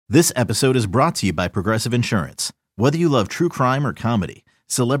This episode is brought to you by Progressive Insurance. Whether you love true crime or comedy,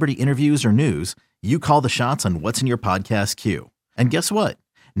 celebrity interviews or news, you call the shots on what's in your podcast queue. And guess what?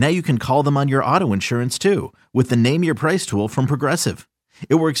 Now you can call them on your auto insurance too with the Name Your Price tool from Progressive.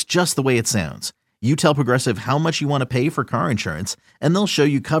 It works just the way it sounds. You tell Progressive how much you want to pay for car insurance, and they'll show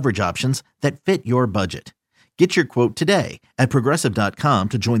you coverage options that fit your budget. Get your quote today at Progressive.com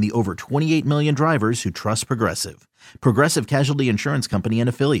to join the over 28 million drivers who trust Progressive. Progressive Casualty Insurance Company and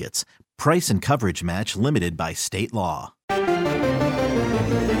Affiliates. Price and coverage match limited by state law.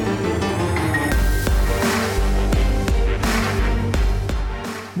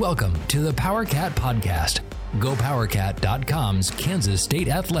 Welcome to the PowerCat Podcast, GoPowerCat.com's Kansas State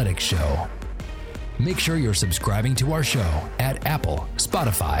Athletics Show. Make sure you're subscribing to our show at Apple,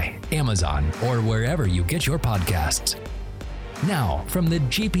 Spotify, Amazon, or wherever you get your podcasts. Now, from the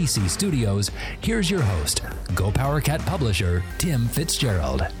GPC studios, here's your host, GoPowerCat publisher, Tim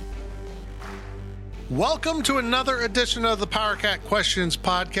Fitzgerald. Welcome to another edition of the PowerCat Questions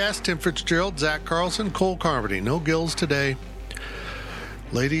Podcast. Tim Fitzgerald, Zach Carlson, Cole Carmody. No Gills today.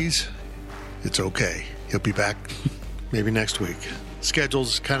 Ladies, it's okay. He'll be back maybe next week.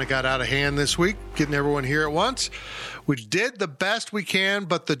 Schedules kind of got out of hand this week, getting everyone here at once. We did the best we can,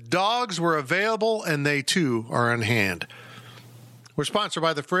 but the dogs were available and they too are on hand. We're sponsored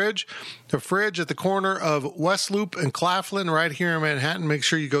by The Fridge at the corner of West Loop and Claflin right here in Manhattan. Make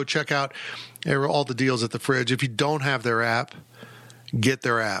sure you go check out all the deals at The Fridge. If you don't have their app, get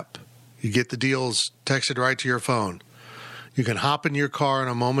their app. You get the deals texted right to your phone. You can hop in your car on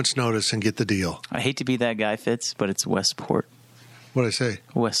a moment's notice and get the deal. I hate to be that guy, Fitz, but it's Westport. What'd I say?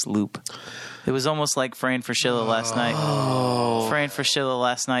 West Loop. It was almost like Fran Fraschilla last night. Fran Fraschilla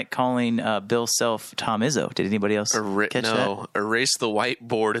last night calling Bill Self Tom Izzo. Did anybody else catch that? Erase the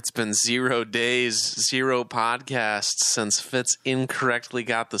whiteboard. It's been 0 days, 0 podcasts since Fitz incorrectly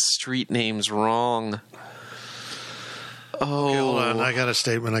got the street names wrong. Okay, hold on. I got a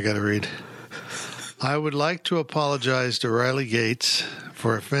statement I got to read. I would like to apologize to Riley Gates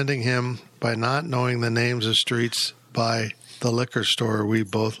for offending him by not knowing the names of streets by the liquor store we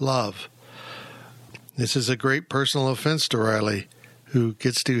both love. This is a great personal offense to Riley, who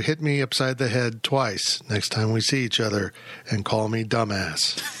gets to hit me upside the head twice next time we see each other and call me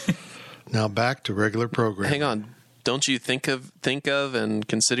dumbass. Now back to regular program. Hang on. Don't you think of and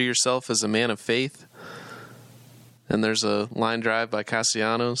consider yourself as a man of faith? And there's a line drive by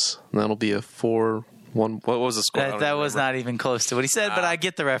Castellanos, and that'll be a 4-1. What was the score? That was not even close to what he said, but I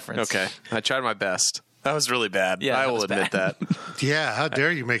get the reference. Okay. I tried my best. That was really bad. Yeah, I will admit that. Yeah, how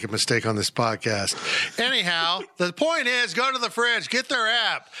dare you make a mistake on this podcast. Anyhow, the point is, go to The Fridge, get their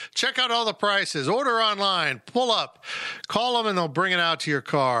app, check out all the prices, order online, pull up, call them, and they'll bring it out to your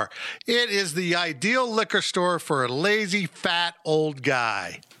car. It is the ideal liquor store for a lazy, fat, old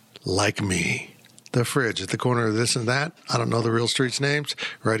guy like me. The Fridge at the corner of this and that. I don't know the real streets' names.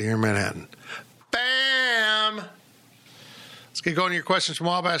 Right here in Manhattan. Bam! Let's get going to your questions from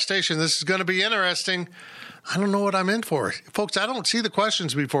Wabash Station. This is going to be interesting. I don't know what I'm in for. Folks, I don't see the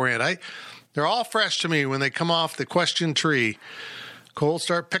questions beforehand. They're all fresh to me when they come off the question tree. Cole,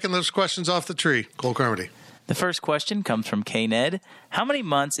 start picking those questions off the tree. Cole Carmody. The first question comes from K-Ned. How many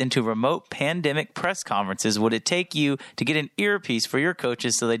months into remote pandemic press conferences would it take you to get an earpiece for your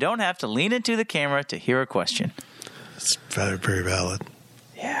coaches so they don't have to lean into the camera to hear a question? It's very, very valid.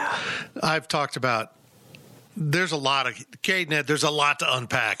 Yeah. I've talked about there's a lot to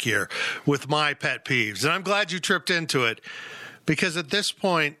unpack here with my pet peeves. And I'm glad you tripped into it because at this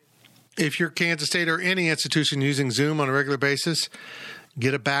point, if you're Kansas State or any institution using Zoom on a regular basis,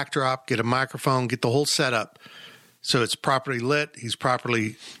 get a backdrop, get a microphone, get the whole setup so it's properly lit. He's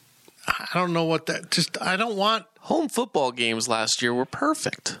properly, I don't know what that, just, I don't want. Home football games last year were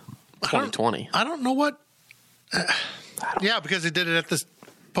perfect. 2020. I don't know what. Yeah, because they did it at this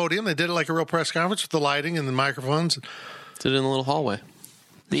podium. They did it like a real press conference with the lighting and the microphones. Did it in the little hallway.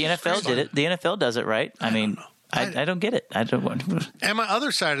 The NFL did it. The NFL does it right. I mean, I don't get it. I don't want. And my other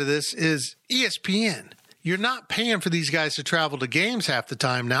side of this is ESPN. You're not paying for these guys to travel to games half the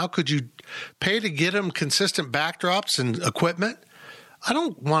time now. Could you pay to get them consistent backdrops and equipment? I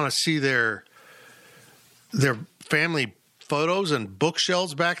don't want to see their family photos and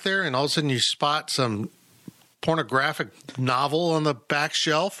bookshelves back there, and all of a sudden you spot some pornographic novel on the back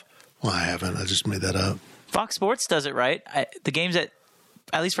shelf. Well, I haven't. I just made that up. Fox Sports does it right. The games at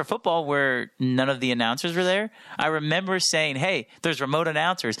at least for football, where none of the announcers were there, I remember saying, hey, there's remote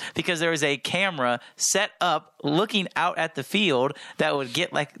announcers, because there was a camera set up looking out at the field that would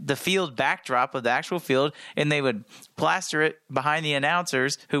get like the field backdrop of the actual field, and they would plaster it behind the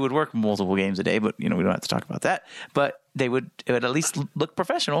announcers, who would work multiple games a day, but we don't have to talk about that. But it would at least look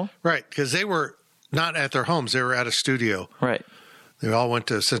professional. Right, because they were not at their homes. They were at a studio. Right. They all went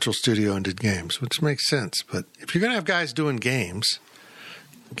to a central studio and did games, which makes sense. But if you're going to have guys doing games,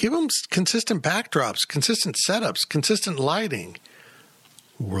 give them consistent backdrops, consistent setups, consistent lighting.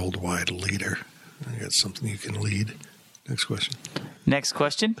 Worldwide leader. I got something you can lead. Next question. Next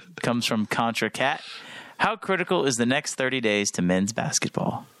question comes from Contra Cat. How critical is the next 30 days to men's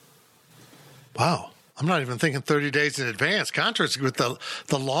basketball? Wow. I'm not even thinking 30 days in advance. Contra's with the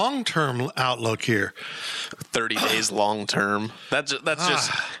long-term outlook here. 30 days long-term. That's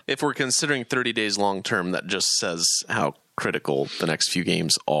just, if we're considering 30 days long-term, that just says how critical the next few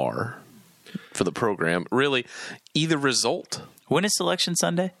games are for the program. Really, either result. When is Selection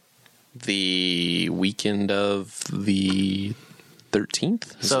Sunday? The weekend of the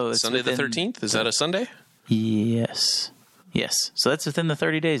 13th? So it's Sunday the 13th? Is that a Sunday? Yes. So that's within the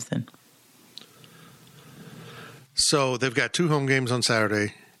 30 days then. So they've got 2 home games on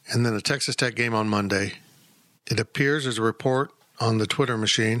Saturday and then a Texas Tech game on Monday. It appears there's a report on the Twitter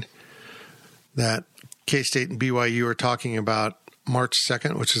machine that K-State and BYU are talking about March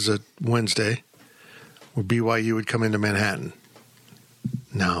 2nd, which is a Wednesday, where BYU would come into Manhattan.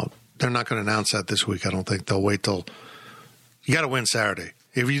 Now, they're not going to announce that this week. I don't think they'll wait till – you got to win Saturday.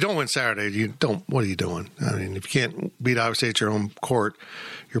 If you don't win Saturday, what are you doing? I mean, if you can't beat Iowa State at your home court,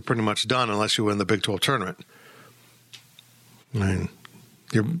 you're pretty much done unless you win the Big 12 tournament. I mean,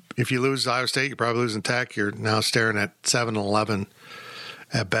 if you lose Iowa State, you're probably losing Tech. You're now staring at 7-11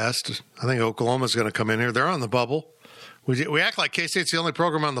 at best. I think Oklahoma's going to come in here. They're on the bubble. We act like K-State's the only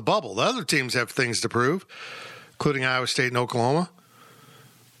program on the bubble. The other teams have things to prove, including Iowa State and Oklahoma.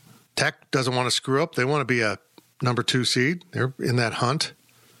 Tech doesn't want to screw up. They want to be a number 2 seed. They're in that hunt.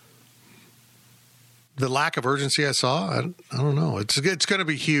 The lack of urgency I saw, I don't know. It's going to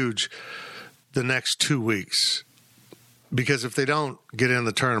be huge the next 2 weeks. Because if they don't get in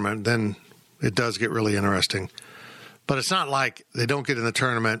the tournament, then it does get really interesting. But it's not like they don't get in the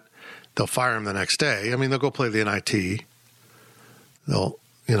tournament, they'll fire them the next day. I mean, they'll go play the NIT. They'll,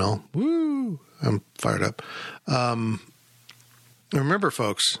 woo, I'm fired up. Remember,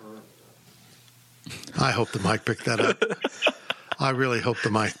 folks, I hope the mic picked that up. I really hope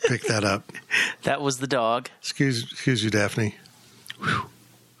the mic picked that up. That was the dog. Excuse you, Daphne. Whew.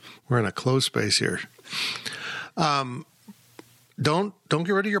 We're in a closed space here. Don't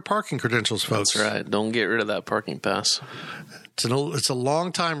get rid of your parking credentials, folks. That's right. Don't get rid of that parking pass. It's a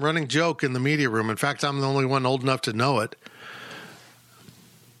long time running joke in the media room. In fact, I'm the only one old enough to know it.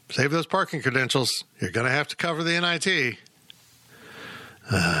 Save those parking credentials. You're going to have to cover the NIT.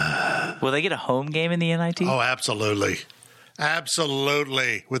 Will they get a home game in the NIT? Oh, absolutely.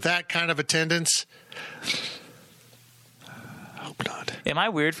 Absolutely. With that kind of attendance, I hope not. Am I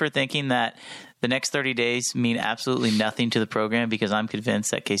weird for thinking that the next 30 days mean absolutely nothing to the program, because I'm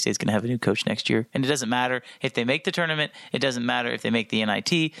convinced that K-State's going to have a new coach next year? And it doesn't matter if they make the tournament. It doesn't matter if they make the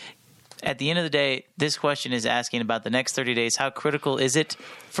NIT. At the end of the day, this question is asking about the next 30 days. How critical is it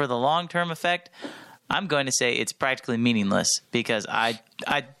for the long-term effect? I'm going to say it's practically meaningless, because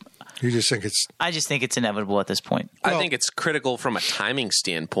You just think it's... I just think it's inevitable at this point. I think it's critical from a timing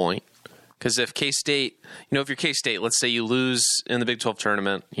standpoint. Because if K-State, if you're K-State, let's say you lose in the Big 12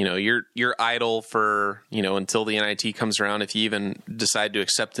 tournament, you're idle for, until the NIT comes around. If you even decide to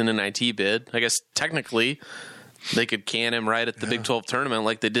accept an NIT bid, I guess technically they could can him right at the Big 12 tournament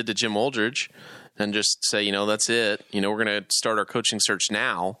like they did to Jim Oldridge and just say, that's it. We're going to start our coaching search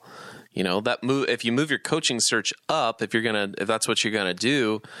now. That move, if you move your coaching search up, if that's what you're going to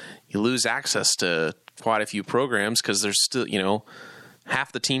do, you lose access to quite a few programs, because there's still,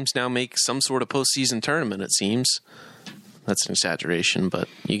 half the teams now make some sort of postseason tournament, it seems. That's an exaggeration, but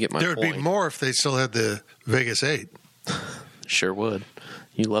you get my point. There would be more if they still had the Vegas 8. Sure would.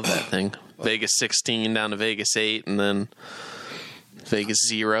 You love that thing. Vegas 16 down to Vegas 8, and then Vegas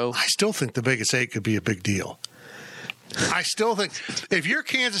 0. I still think the Vegas 8 could be a big deal. I still think if you're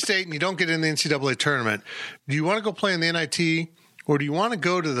Kansas State and you don't get in the NCAA tournament, do you want to go play in the NIT, or do you want to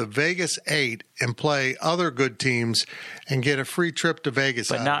go to the Vegas 8 and play other good teams and get a free trip to Vegas?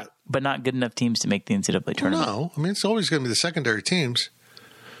 But not good enough teams to make the NCAA tournament. No, I mean, it's always going to be the secondary teams.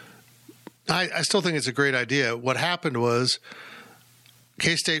 I still think it's a great idea. What happened was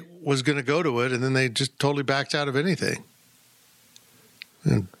K-State was going to go to it, and then they just totally backed out of anything.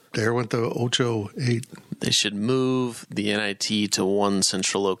 And there went the Ocho 8. They should move the NIT to one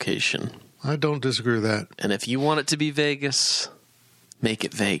central location. I don't disagree with that. And if you want it to be Vegas, make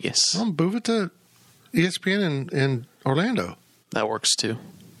it Vegas. Well, move it to ESPN in Orlando. That works too.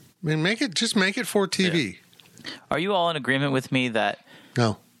 I mean, make it for TV. Yeah. Are you all in agreement with me that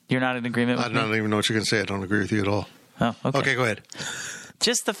No. you're not in agreement with I me? don't even know what you're going to say. I don't agree with you at all. Oh, okay. Okay, go ahead.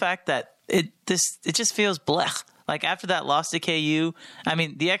 Just the fact that it just feels blech. Like after that loss to KU, I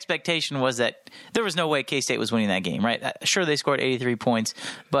mean, the expectation was that there was no way K-State was winning that game, right? Sure, they scored 83 points,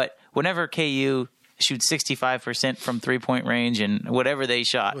 but whenever KU shoots 65% from three-point range and whatever they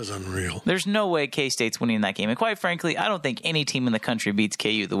shot, It was unreal. there's no way K-State's winning that game. And quite frankly, I don't think any team in the country beats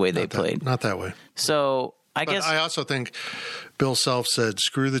KU the way they played. Not that way. So I But guess I also think Bill Self said,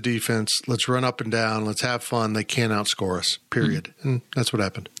 screw the defense. Let's run up and down. Let's have fun. They can't outscore us, period. And that's what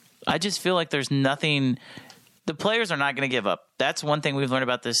happened. I just feel like there's nothing. The players are not going to give up. That's one thing we've learned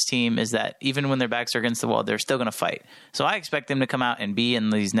about this team is that even when their backs are against the wall, they're still going to fight. So I expect them to come out and be in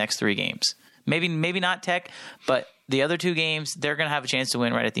these next 3 games. Maybe not Tech, but the other 2 games, they're going to have a chance to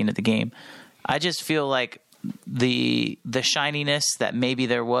win right at the end of the game. I just feel like the shininess that maybe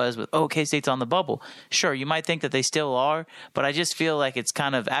there was with, K-State's on the bubble. Sure, you might think that they still are, but I just feel like it's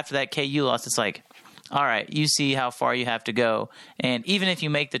kind of, after that KU loss, it's like, all right, you see how far you have to go. And even if you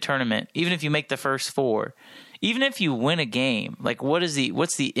make the tournament, even if you make the first 4, even if you win a game, like what's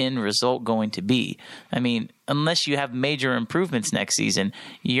the end result going to be? I mean, unless you have major improvements next season,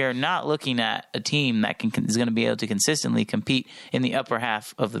 you're not looking at a team that is going to be able to consistently compete in the upper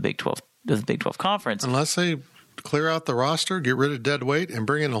half of the Big 12 conference. Unless they clear out the roster, get rid of dead weight, and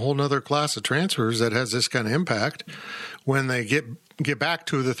bring in a whole nother class of transfers that has this kind of impact when they get back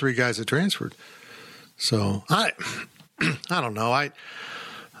to the 3 guys that transferred. So I don't know. I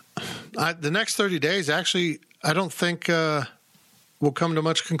the next 30 days, actually, I don't think will come to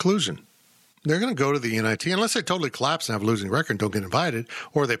much conclusion. They're going to go to the NIT unless they totally collapse and have a losing record and don't get invited,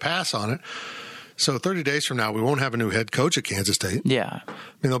 or they pass on it. So 30 days from now, we won't have a new head coach at Kansas State. Yeah. I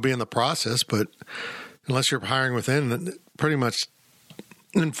mean, they'll be in the process, but unless you're hiring within, it pretty much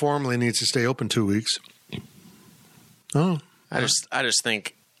informally needs to stay open 2 weeks. Oh, I just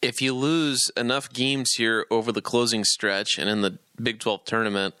think if you lose enough games here over the closing stretch and in the Big 12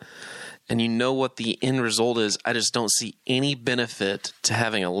 tournament, and you know what the end result is, I just don't see any benefit to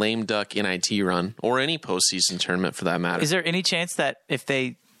having a lame duck NIT run or any postseason tournament for that matter. Is there any chance that if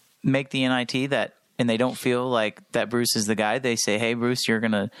they make the NIT and they don't feel like that Bruce is the guy, they say, "Hey, Bruce, we're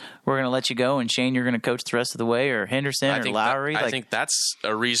gonna let you go, and Shane, you're gonna coach the rest of the way," or Henderson or Lowry? I think that's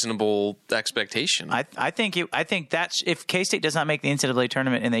a reasonable expectation. I think that if K-State does not make the NCAA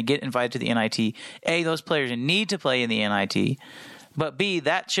tournament and they get invited to the NIT, A, those players need to play in the NIT, but B,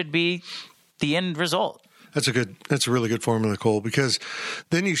 that should be the end result. That's a really good formula, Cole, because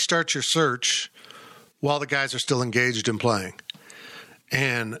then you start your search while the guys are still engaged in playing.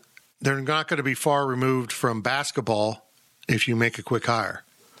 And they're not going to be far removed from basketball if you make a quick hire.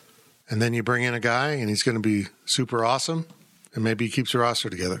 And then you bring in a guy and he's going to be super awesome and maybe he keeps the roster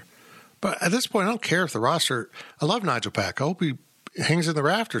together. But at this point, I don't care if the roster – I love Nigel Pack. I hope he hangs in the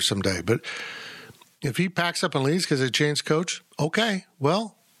rafters someday. But if he packs up and leaves because they changed coach, okay,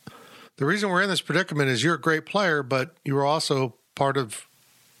 well – the reason we're in this predicament is you're a great player, but you were also part of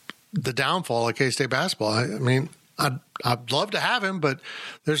the downfall of K-State basketball. I mean, I'd love to have him, but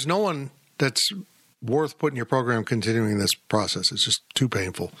there's no one that's worth putting your program continuing this process. It's just too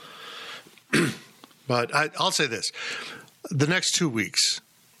painful. But I'll say this. The next 2 weeks,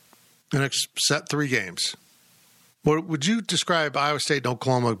 the next set 3 games, what would you describe Iowa State and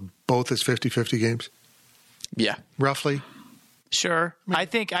Oklahoma both as 50-50 games? Yeah. Roughly? Sure. I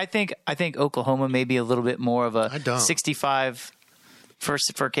think Oklahoma may be a little bit more of a 65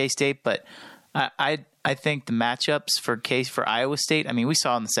 for K-State, but I think the matchups for Iowa State, I mean, we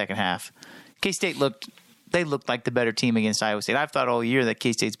saw in the second half. K-State looked like the better team against Iowa State. I've thought all year that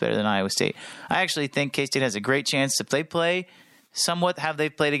K-State's better than Iowa State. I actually think K-State has a great chance if they play somewhat how they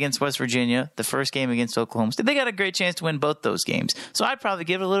played against West Virginia, the first game against Oklahoma State. They got a great chance to win both those games. So I'd probably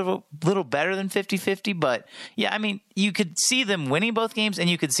give it a little better than 50-50. But, yeah, I mean, you could see them winning both games and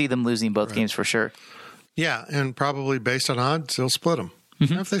you could see them losing both games for sure. Yeah, and probably based on odds, they'll split them.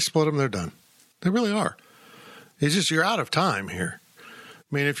 Mm-hmm. If they split them, they're done. They really are. It's just you're out of time here.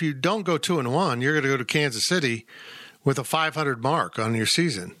 I mean, if you don't go 2-1, you're going to go to Kansas City with a 500 mark on your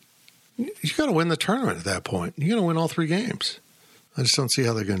season. You got to win the tournament at that point. You got to win all 3 games. I just don't see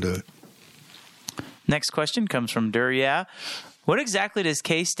how they're going to do it. Next question comes from Duria. What exactly does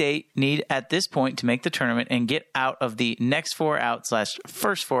K-State need at this point to make the tournament and get out of the next 4 out /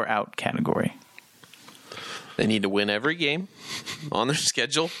 first 4 out category? They need to win every game on their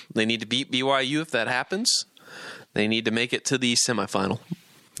schedule. They need to beat BYU if that happens. They need to make it to the semifinal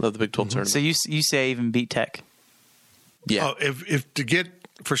of the Big 12 tournament. So you say even beat Tech? Yeah. Oh, if to get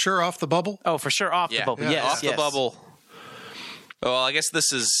for sure off the bubble? Oh, for sure off the bubble. Yeah. Yes, Off the bubble. Well, I guess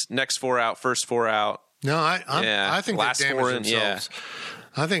this is next 4 out, first 4 out. No, I think last they damaged 4 in, themselves.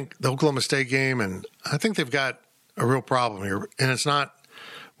 I think the Oklahoma State game, and I think they've got a real problem here. And it's not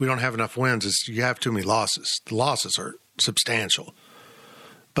we don't have enough wins. It's you have too many losses. The losses are substantial.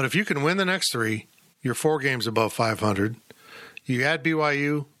 But if you can win the next 3, you're 4 games above 500. You add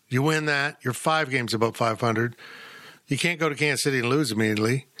BYU, you win that, you're 5 games above 500. You can't go to Kansas City and lose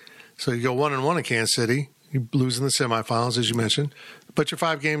immediately. So you go 1-1 in Kansas City. You lose in the semifinals, as you mentioned. But you're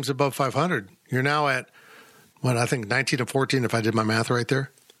 5 games above 500. You're now at, I think 19-14 if I did my math right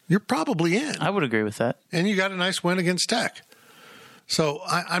there. You're probably in. I would agree with that. And you got a nice win against Tech. So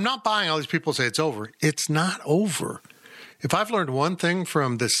I'm not buying all these people say it's over. It's not over. If I've learned one thing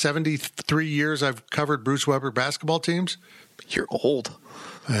from the 73 years I've covered Bruce Weber basketball teams. You're old.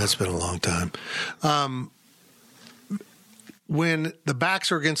 It's been a long time. When the backs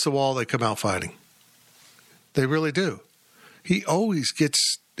are against the wall, they come out fighting. They really do. He always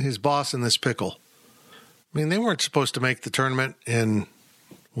gets his boss in this pickle. I mean, they weren't supposed to make the tournament in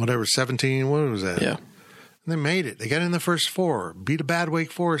 17, what was that? Yeah. And they made it. They got in the first 4, beat a bad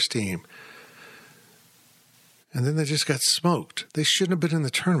Wake Forest team. And then they just got smoked. They shouldn't have been in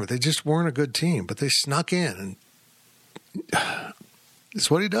the tournament. They just weren't a good team, but they snuck in. And it's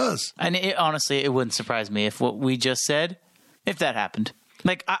what he does. And honestly, it wouldn't surprise me if what we just said, if that happened.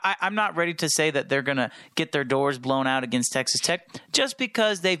 Like, I'm not ready to say that they're going to get their doors blown out against Texas Tech just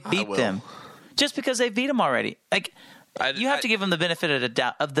because they beat them. Just because they beat them already. Like, you have to give them the benefit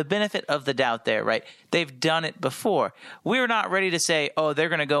of the doubt there, right? They've done it before. We're not ready to say, oh, they're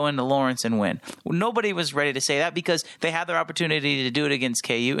going to go into Lawrence and win. Nobody was ready to say that because they had their opportunity to do it against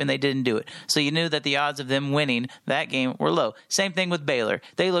KU and they didn't do it. So you knew that the odds of them winning that game were low. Same thing with Baylor.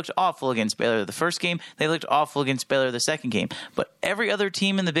 They looked awful against Baylor the first game. They looked awful against Baylor the second game. But every other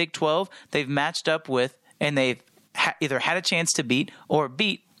team in the Big 12 they've matched up with and they've either had a chance to beat or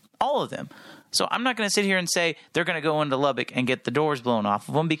beat all of them. So I'm not going to sit here and say they're going to go into Lubbock and get the doors blown off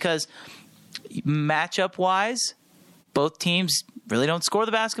of them because matchup-wise, both teams really don't score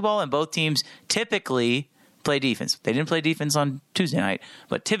the basketball and both teams typically play defense. They didn't play defense on Tuesday night,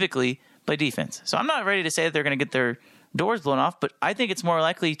 but typically play defense. So I'm not ready to say that they're going to get their doors blown off, but I think it's more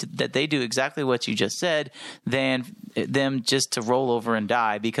likely that they do exactly what you just said than them just to roll over and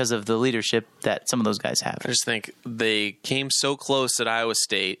die because of the leadership that some of those guys have. I just think they came so close at Iowa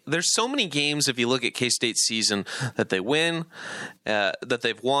State. There's so many games, if you look at K-State's season, that they win, that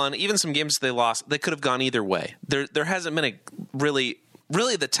they've won, even some games they lost, they could have gone either way. There hasn't been a really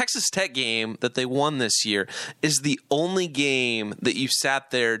the Texas Tech game that they won this year is the only game that you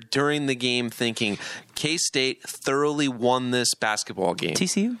sat there during the game thinking K-State thoroughly won this basketball game.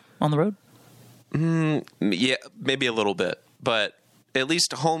 TCU on the road? Yeah, maybe a little bit, but at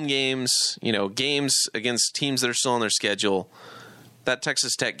least home games, games against teams that are still on their schedule. That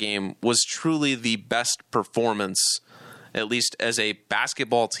Texas Tech game was truly the best performance, at least as a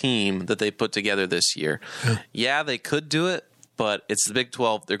basketball team, that they put together this year. Yeah, they could do it, but it's the Big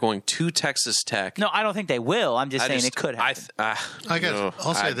 12. They're going to Texas Tech. No, I don't think they will. I'm just saying it could happen.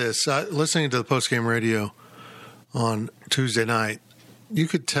 I'll say this. Listening to the postgame radio on Tuesday night, you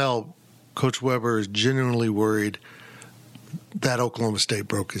could tell Coach Weber is genuinely worried that Oklahoma State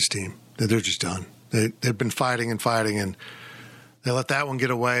broke his team, that they're just done. They've been fighting, and they let that one get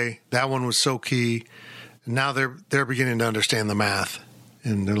away. That one was so key. And now they're beginning to understand the math.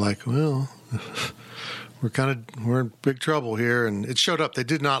 And they're like, well, we're in big trouble here. And it showed up. They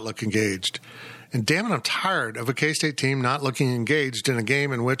did not look engaged. And damn it, I'm tired of a K-State team not looking engaged in a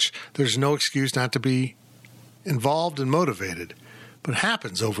game in which there's no excuse not to be involved and motivated. But it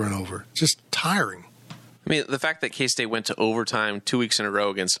happens over and over. It's just tiring. I mean, the fact that K-State went to overtime 2 weeks in a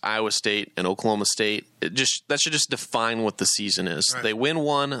row against Iowa State and Oklahoma State, that should just define what the season is. Right. They win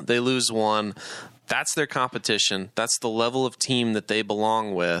one, they lose one. That's their competition. That's the level of team that they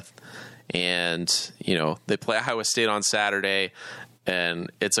belong with. And, they play Iowa State on Saturday,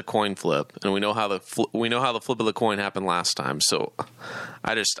 and it's a coin flip. And we know how the flip of the coin happened last time. So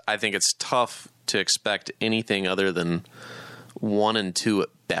I think it's tough to expect anything other than 1-2 at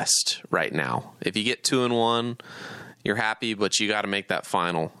best right now. If you get 2-1, you're happy, but you got to make that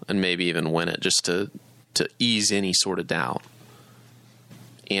final and maybe even win it just to ease any sort of doubt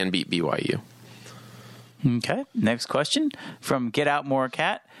and beat BYU. Okay, next question from Get Out More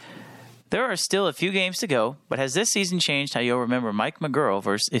Cat. There are still a few games to go, but has this season changed how you'll remember Mike McGurl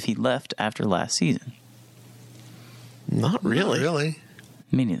versus if he left after last season? Not really. Not really.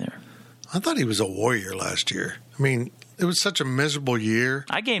 Me neither. I thought he was a warrior last year. I mean, it was such a miserable year.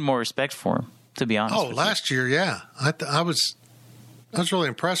 I gained more respect for him, to be honest. Last year, yeah. I was really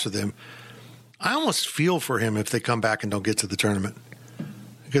impressed with him. I almost feel for him if they come back and don't get to the tournament.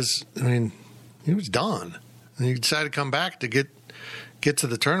 Because, I mean, he was done. And he decided to come back to get to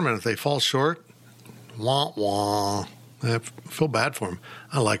the tournament. If they fall short, wah, wah. I feel bad for him.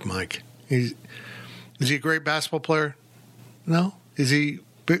 I like Mike. Is he a great basketball player? No. Is he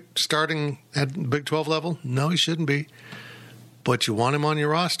starting at Big 12 level? No, he shouldn't be. But you want him on your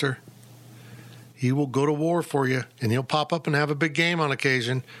roster. He will go to war for you, and he'll pop up and have a big game on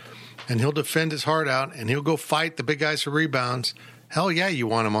occasion, and he'll defend his heart out, and he'll go fight the big guys for rebounds. Hell yeah, you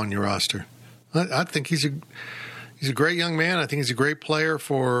want him on your roster. I think he's a great young man. I think he's a great player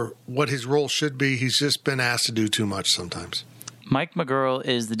for what his role should be. He's just been asked to do too much sometimes. Mike McGuirl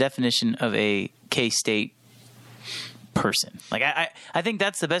is the definition of a K-State person. Like I think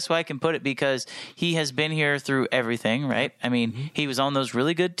that's the best way I can put it, because he has been here through everything, right? I mean, he was on those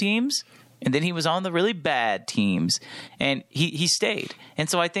really good teams, and then he was on the really bad teams, and he stayed. And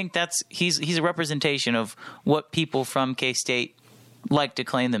so I think he's a representation of what people from K-State like to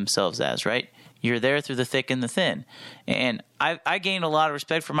claim themselves as, right? You're there through the thick and the thin. And I gained a lot of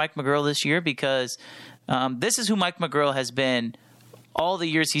respect for Mike McGuirl this year, because this is who Mike McGuirl has been all the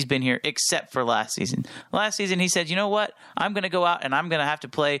years he's been here, except for last season. Last season, he said, you know what? I'm going to go out and I'm going to have to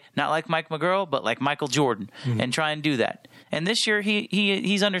play not like Mike McGuirl, but like Michael Jordan, and try and do that. And this year,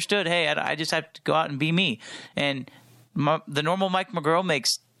 he's understood, hey, I just have to go out and be me. And the normal Mike McGuirl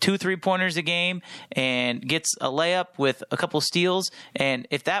makes 2 3-pointers a game and gets a layup with a couple steals. And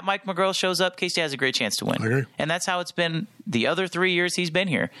if that Mike McGuirl shows up, K-State has a great chance to win. I agree. And that's how it's been the other 3 years he's been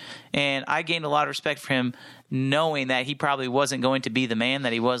here. And I gained a lot of respect for him, knowing that he probably wasn't going to be the man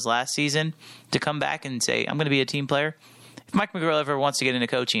that he was last season, to come back and say, I'm going to be a team player. If Mike McGuirl ever wants to get into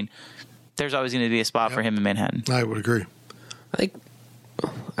coaching, there's always going to be a spot for him in Manhattan. I would agree.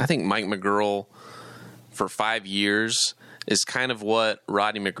 I think Mike McGuirl for 5 years is kind of what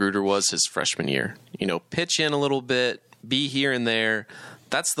Rodney McGruder was his freshman year. You know, pitch in a little bit, be here and there.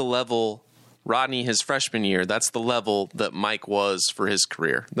 That's the level Rodney his freshman year. That's the level that Mike was for his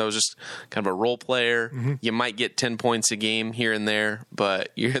career. That was just kind of a role player. Mm-hmm. You might get 10 points a game here and there,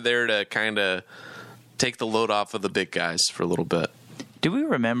 but you're there to kind of take the load off of the big guys for a little bit. Do we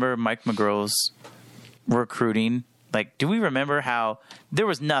remember Mike McGuirl's recruiting? Like, do we remember how there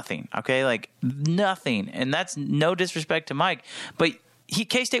was nothing, okay? Like, nothing. And that's no disrespect to Mike. But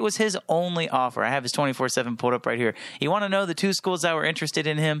K-State was his only offer. I have his 24/7 pulled up right here. You want to know the 2 schools that were interested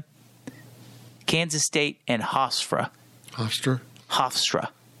in him? Kansas State and Hofstra. Hofstra.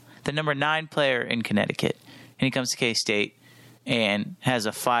 The number 9 player in Connecticut. And he comes to K-State and has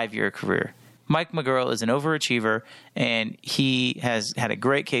a 5-year career. Mike McGuirl is an overachiever, and he has had a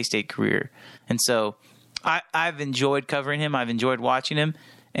great K-State career. And so I've enjoyed covering him. I've enjoyed watching him,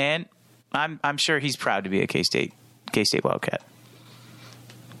 and I'm sure he's proud to be a K-State Wildcat.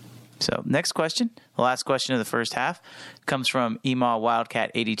 So next question, the last question of the first half, comes from Emaw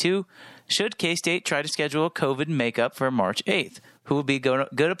Wildcat 82. Should K-State try to schedule a COVID makeup for March 8th? Who will be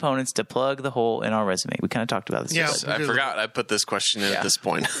good opponents to plug the hole in our resume? We kind of talked about this. Yeah, I forgot I put this question in at this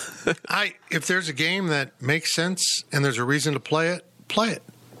point. If there's a game that makes sense and there's a reason to play it, play it.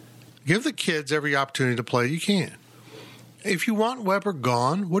 Give the kids every opportunity to play you can. If you want Weber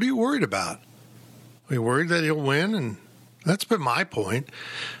gone, what are you worried about? Are you worried that he'll win? And that's been my point.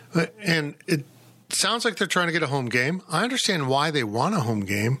 And it sounds like they're trying to get a home game. I understand why they want a home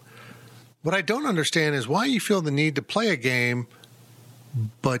game. What I don't understand is why you feel the need to play a game,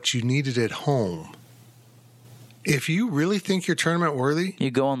 but you need it at home. If you really think you're tournament worthy,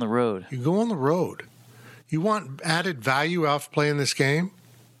 you go on the road. You go on the road. You want added value out of playing this game?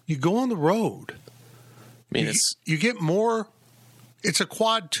 You go on the road. I mean, you get more. It's a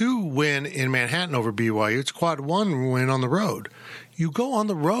quad 2 win in Manhattan over BYU. It's a quad 1 win on the road. You go on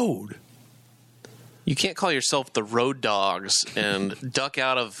the road. You can't call yourself the Road Dogs and duck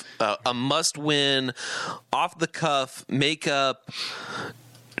out of a must-win, off-the-cuff, make-up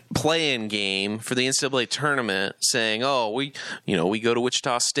play-in game for the NCAA tournament, saying, "Oh, we go to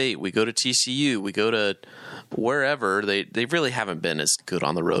Wichita State, we go to TCU, we go to wherever." They really haven't been as good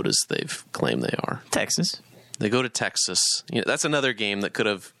on the road as they've claimed they are. Texas. They go to Texas. That's another game that could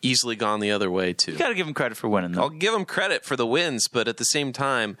have easily gone the other way, too. You got to give them credit for winning, though. I'll give them credit for the wins, but at the same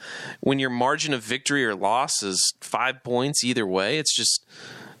time, when your margin of victory or loss is 5 points either way, it's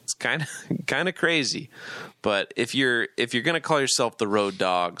kind of crazy. But if you're going to call yourself the Road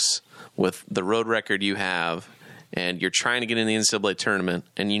Dogs with the road record you have, and you're trying to get in the NCAA tournament,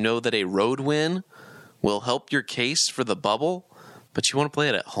 and you know that a road win will help your case for the bubble, but you want to play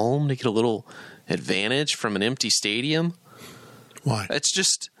it at home to get a little advantage from an empty stadium? Why? It's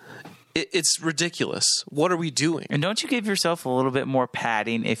just, it's ridiculous. What are we doing? And don't you give yourself a little bit more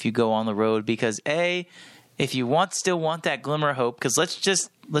padding if you go on the road? Because if you still want that glimmer of hope, because let's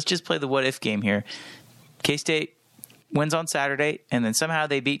just play the what if game here. K-State wins on Saturday, and then somehow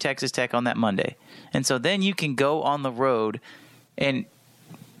they beat Texas Tech on that Monday, and so then you can go on the road and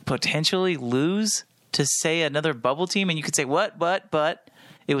potentially lose to, say, another bubble team, and you could say, but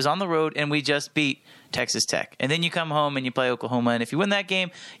it was on the road and we just beat Texas Tech. And then you come home and you play Oklahoma, and if you win that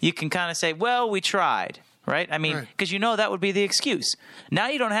game, you can kind of say, well, we tried, right? I mean, because that would be the excuse. Now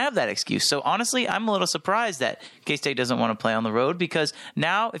you don't have that excuse. So honestly, I'm a little surprised that K-State doesn't want to play on the road, because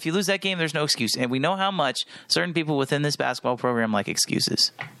now if you lose that game, there's no excuse. And we know how much certain people within this basketball program like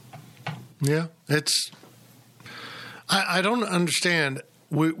excuses. Yeah, I don't understand.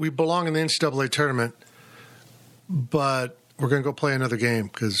 We belong in the NCAA tournament, but we're going to go play another game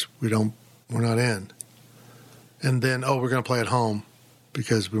because we're not in. And then, we're going to play at home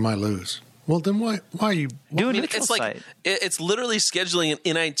because we might lose. Well, then why are you doing it? It's like it's literally scheduling an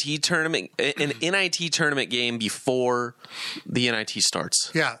NIT tournament game before the NIT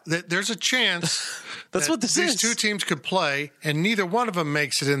starts. Yeah, there's a chance that's what this these is. two teams could play, and neither one of them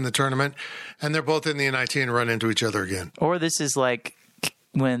makes it in the tournament, and they're both in the NIT and run into each other again. Or this is like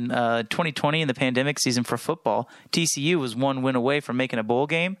when 2020 in the pandemic season for football, TCU was one win away from making a bowl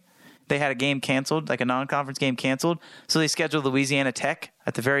game. They had a game canceled, like a non-conference game canceled. So they scheduled Louisiana Tech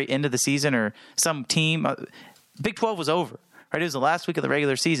at the very end of the season, or some team. Big 12 was over, right? It was the last week of the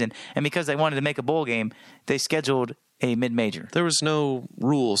regular season. And because they wanted to make a bowl game, they scheduled a mid-major. There was no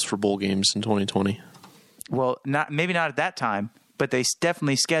rules for bowl games in 2020. Well, maybe not at that time, but they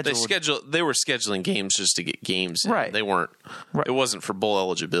definitely scheduled. They were scheduling games just to get games in. Right. They weren't. Right. It wasn't for bowl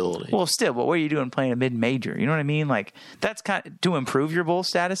eligibility. Well, still, but what are you doing playing a mid-major? You know what I mean? Like, that's kind of to improve your bowl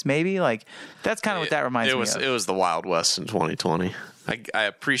status, maybe. Like, that's kind of what that reminds me of. It was the Wild West in 2020. I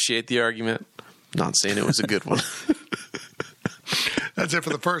appreciate the argument. Not saying it was a good one. That's it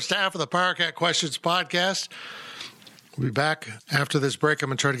for the first half of the PowerCat Questions podcast. We'll be back after this break. I'm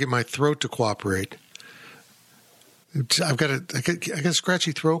going to try to get my throat to cooperate. I got a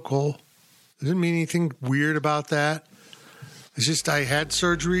scratchy throat, Cole. It didn't mean anything weird about that. It's just I had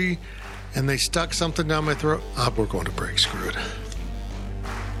surgery and they stuck something down my throat. We're going to break. Screw it.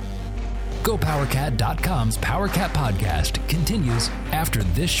 GoPowerCat.com's PowerCat podcast continues after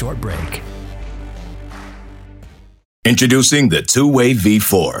this short break. Introducing the Two-Way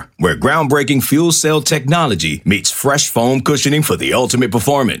V4, where groundbreaking fuel cell technology meets fresh foam cushioning for the ultimate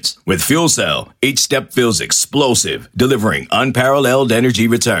performance. With Fuel Cell, each step feels explosive, delivering unparalleled energy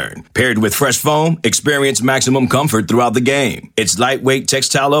return. Paired with fresh foam, experience maximum comfort throughout the game. Its lightweight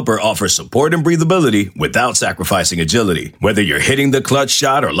textile upper offers support and breathability without sacrificing agility. Whether you're hitting the clutch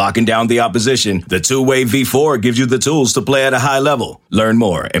shot or locking down the opposition, the Two-Way V4 gives you the tools to play at a high level. Learn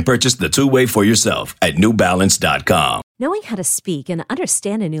more and purchase the Two-Way for yourself at NewBalance.com. Knowing how to speak and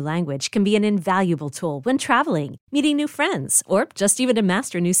understand a new language can be an invaluable tool when traveling, meeting new friends, or just even to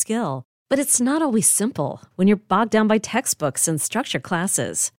master a new skill. But it's not always simple when you're bogged down by textbooks and structured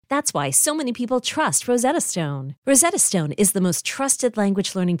classes. That's why so many people trust Rosetta Stone. Rosetta Stone is the most trusted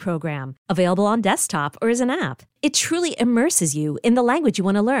language learning program, available on desktop or as an app. It truly immerses you in the language you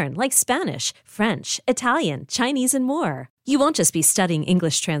want to learn, like Spanish, French, Italian, Chinese, and more. You won't just be studying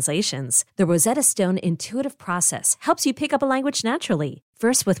English translations. The Rosetta Stone intuitive process helps you pick up a language naturally,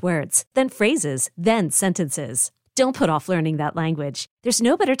 first with words, then phrases, then sentences. Don't put off learning that language. There's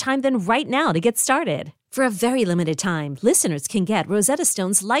no better time than right now to get started. For a very limited time, listeners can get Rosetta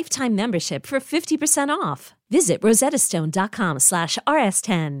Stone's lifetime membership for 50% off. Visit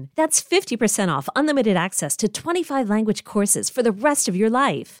rosettastone.com/rs10. That's 50% off unlimited access to 25 language courses for the rest of your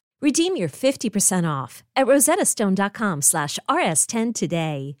life. Redeem your 50% off at rosettastone.com/rs10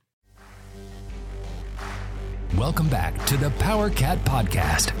 today. Welcome back to the PowerCat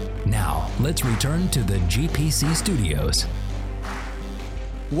podcast. Now, let's return to the GPC studios.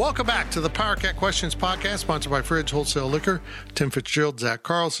 Welcome back to the PowerCat Questions podcast, sponsored by Fridge Wholesale Liquor. Tim Fitzgerald, Zach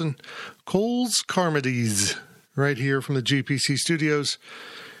Carlson, Coles Carmodies, right here from the GPC studios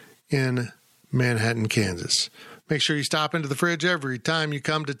in Manhattan, Kansas. Make sure you stop into the fridge every time you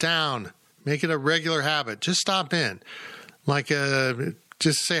come to town. Make it a regular habit. Just stop in.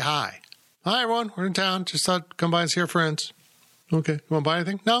 Just say hi. Hi, everyone. We're in town. Just thought come by and see our friends. Okay. You want to buy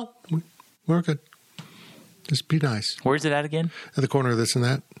anything? No. We're good. Just be nice. Where's it at again? At the corner of this and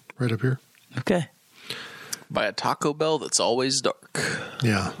that, right up here. Okay. By a Taco Bell that's always dark.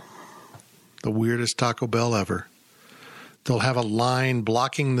 Yeah. The weirdest Taco Bell ever. They'll have a line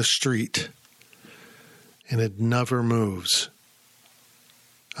blocking the street and it never moves.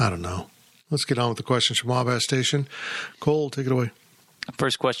 I don't know. Let's get on with the questions from Wabash Station. Cole, take it away.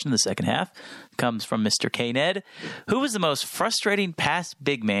 First question in the second half comes from Mr. K-Ned. Who was the most frustrating past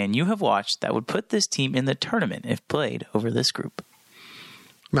big man you have watched that would put this team in the tournament if played over this group?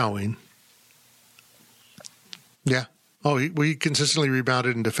 Malween. Yeah. Oh, we consistently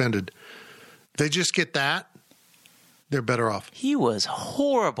rebounded and defended. They just get that, they're better off. He was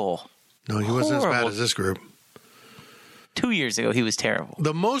horrible. No, he wasn't as bad as this group. 2 years ago, he was terrible.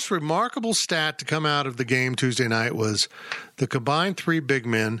 The most remarkable stat to come out of the game Tuesday night was the combined 3 big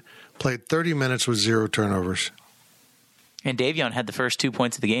men played 30 minutes with 0 turnovers. And Davion had the first 2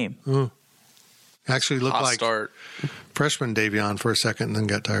 points of the game. Actually looked like start. Freshman Davion for a second and then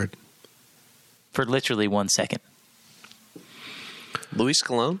got tired. For literally 1 second. Luis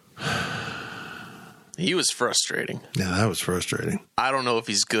Colon? He was frustrating. Yeah, that was frustrating. I don't know if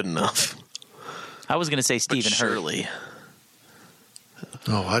he's good enough. I was going to say Stephen Hurt. Surely.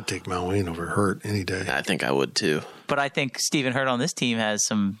 Oh, I'd take Malween over Hurt any day. I think I would too. But I think Stephen Hurt on this team has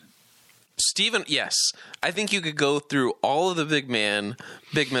some... Stephen, yes. I think you could go through all of the big men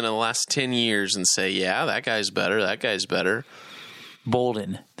in the last 10 years and say, yeah, that guy's better, that guy's better.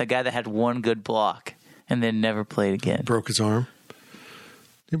 Bolden, the guy that had 1 good block and then never played again. Broke his arm.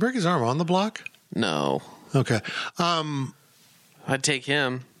 Did he break his arm on the block? No. Okay. I'd take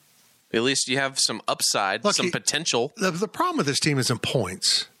him. At least you have some upside, some potential. The problem with this team isn't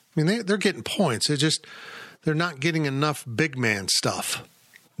points. I mean, they're getting points. They're not getting enough big man stuff.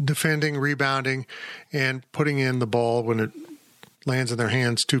 Defending, rebounding, and putting in the ball when it lands in their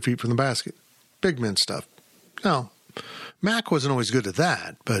hands 2 feet from the basket. Big men stuff. No. Mac wasn't always good at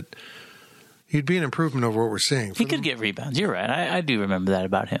that, but he'd be an improvement over what we're seeing. He could get rebounds. You're right. I do remember that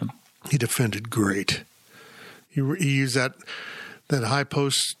about him. He defended great. He used that high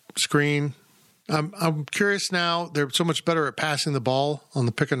post screen. I'm curious now. They're so much better at passing the ball on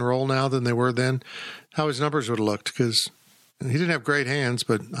the pick and roll now than they were then. How his numbers would have looked, because he didn't have great hands,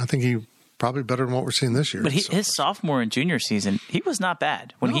 but I think he probably better than what we're seeing this year. But his sophomore and junior season, he was not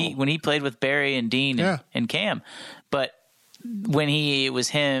bad when he played with Barry and Dean and Cam. But when he was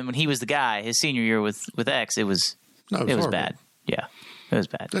the guy, his senior year with X, it was bad. Yeah, it was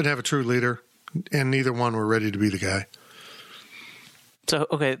bad. Didn't have a true leader, and neither one were ready to be the guy. So,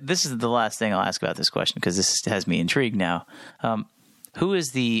 okay, this is the last thing I'll ask about this question, because this has me intrigued now. Who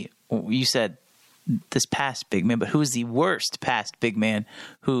is you said this past big man, but who is the worst past big man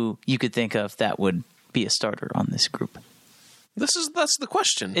who you could think of that would be a starter on this group? That's the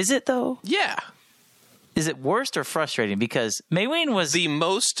question. Is it, though? Yeah. Is it worst or frustrating? Because Maywayne was the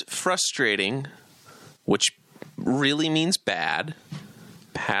most frustrating, which really means bad,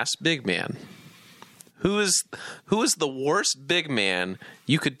 past big man. Who is the worst big man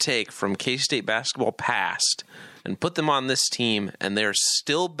you could take from K-State basketball past and put them on this team, and they're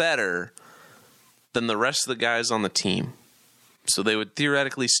still better than the rest of the guys on the team? So they would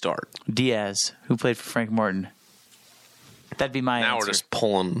theoretically start. Diaz, who played for Frank Martin. That'd be my answer. Now we're just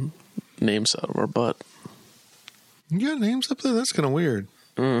pulling names out of our butt. You got names up there? That's kind of weird.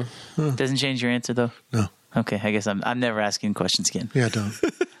 Doesn't change your answer, though? No. Okay, I guess I'm never asking questions again. Yeah, don't.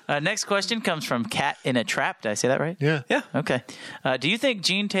 Next question comes from Cat in a Trap. Did I say that right? Yeah. Yeah. Okay. Do you think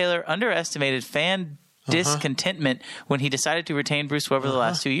Gene Taylor underestimated fan discontentment when he decided to retain Bruce Weber the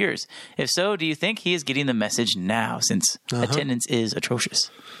last 2 years? If so, do you think he is getting the message now, since attendance is atrocious?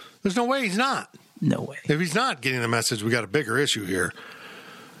 There's no way he's not. No way. If he's not getting the message, we got a bigger issue here.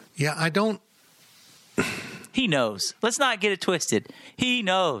 Yeah, I don't. He knows. Let's not get it twisted. He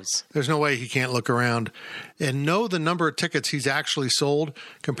knows. There's no way he can't look around and know the number of tickets he's actually sold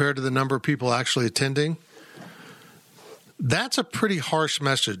compared to the number of people actually attending. That's a pretty harsh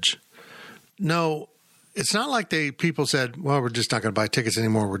message. No, it's not like people said, well, we're just not going to buy tickets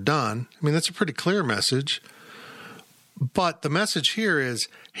anymore. We're done. I mean, that's a pretty clear message. But the message here is,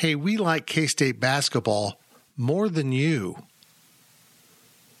 hey, we like K-State basketball more than you.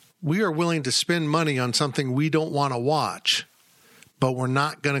 We are willing to spend money on something we don't want to watch, but we're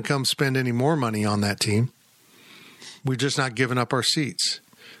not going to come spend any more money on that team. We're just not giving up our seats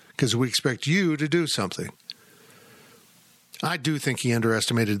because we expect you to do something. I do think he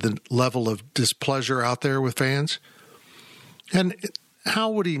underestimated the level of displeasure out there with fans. And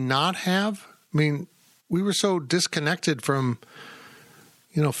how would he not have? I mean, we were so disconnected from,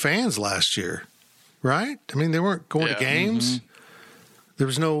 fans last year, right? I mean, they weren't going to games. Mm-hmm. There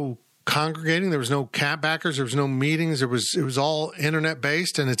was no congregating. There was no cat backers. There was no meetings. It was all internet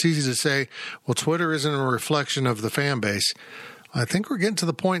based. And it's easy to say, well, Twitter isn't a reflection of the fan base. I think we're getting to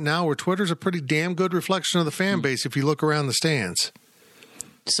the point now where Twitter's a pretty damn good reflection of the fan base if you look around the stands.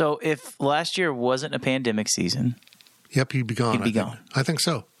 So if last year wasn't a pandemic season, Yep, he'd be gone. He'd be gone. I think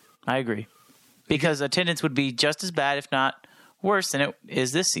so. I agree. Because attendance would be just as bad, if not worse, than it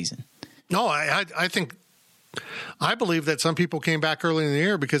is this season. No, I believe that some people came back early in the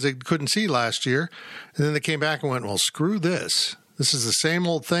year because they couldn't see last year. And then they came back and went, well, screw this. This is the same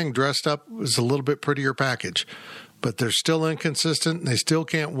old thing dressed up as a little bit prettier package. But they're still inconsistent. And they still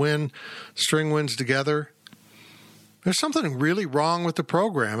can't win string wins together. There's something really wrong with the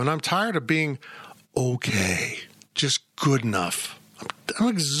program. And I'm tired of being okay, just good enough. I'm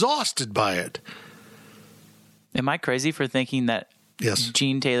exhausted by it. Am I crazy for thinking that Yes.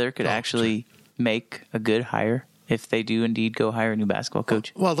 Gene Taylor could actually make a good hire if they do indeed go hire a new basketball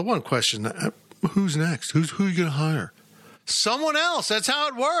coach? Well, the one question, who's next? Who are you going to hire? Someone else. That's how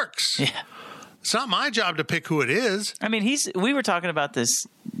it works. Yeah. It's not my job to pick who it is. I mean, we were talking about this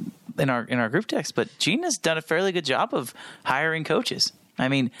in our group text, but Gene has done a fairly good job of hiring coaches. I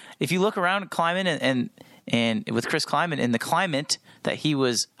mean, if you look around Kleiman and with Chris Kleiman in the climate that he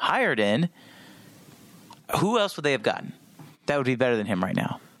was hired in, who else would they have gotten that would be better than him right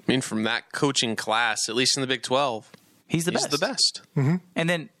now? I mean, from that coaching class, at least in the Big 12, he's the best. He's the best. Mm-hmm. And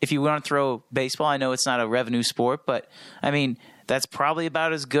then if you want to throw baseball, I know it's not a revenue sport, but I mean, that's probably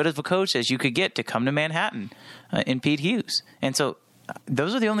about as good of a coach as you could get to come to Manhattan in Pete Hughes. And so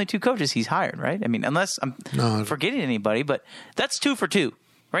those are the only two coaches he's hired, right? I mean, unless I'm forgetting anybody, but that's 2 for 2.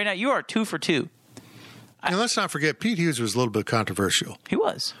 Right now, you are 2 for 2. And let's not forget, Pete Hughes was a little bit controversial. He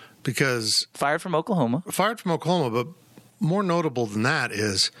was. Because fired from Oklahoma, but more notable than that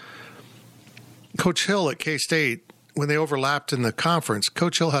is Coach Hill at K-State. When they overlapped in the conference,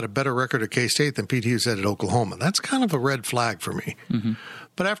 Coach Hill had a better record at K-State than Pete Hughes had at Oklahoma. That's kind of a red flag for me. Mm-hmm.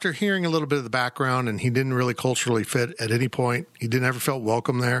 But after hearing a little bit of the background, and he didn't really culturally fit at any point, he never felt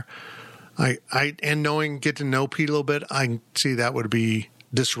welcome there. Get to know Pete a little bit, I see that would be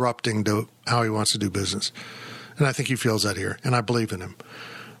disrupting to how he wants to do business. And I think he feels that here, and I believe in him.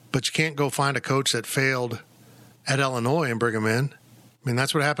 But you can't go find a coach that failed at Illinois and bring him in. I mean,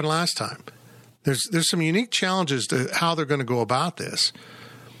 that's what happened last time. There's some unique challenges to how they're going to go about this.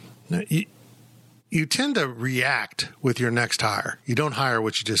 Now, you tend to react with your next hire. You don't hire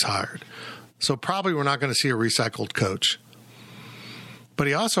what you just hired. So probably we're not going to see a recycled coach. But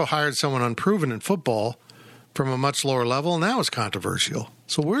he also hired someone unproven in football from a much lower level, and that was controversial.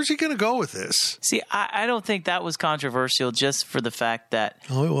 So where's he going to go with this? See, I don't think that was controversial just for the fact that...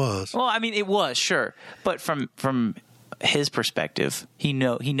 Oh, it was. Well, I mean, it was, sure. But from his perspective, he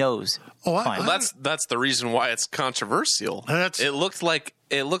knows. That's the reason why it's controversial. It looked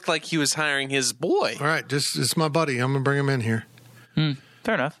like he was hiring his boy. All right, it's my buddy. I'm going to bring him in here.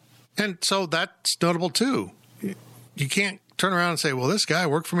 Fair enough. And so that's notable, too. You can't turn around and say, well, this guy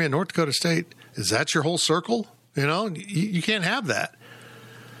worked for me at North Dakota State. Is that your whole circle? You know, you can't have that.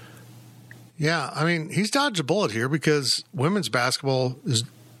 Yeah, I mean, he's dodged a bullet here because women's basketball is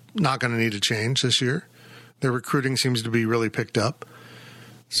not going to need to change this year. Their recruiting seems to be really picked up.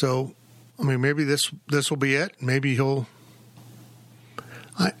 So, I mean, maybe this will be it. Maybe he'll...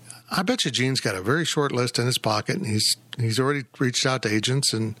 I bet you Gene's got a very short list in his pocket, and he's already reached out to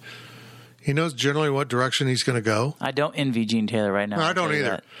agents, and he knows generally what direction he's going to go. I don't envy Gene Taylor right now. No, I don't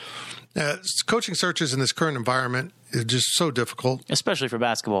either. Coaching searches in this current environment is just so difficult. Especially for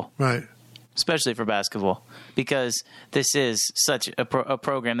basketball. Right. Especially for basketball. Because this is such a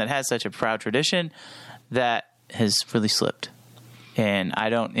program that has such a proud tradition that has really slipped. And I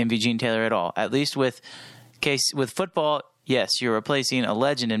don't envy Gene Taylor at all. At least with football, yes, you're replacing a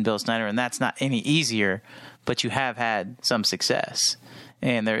legend in Bill Snyder, and that's not any easier, but you have had some success.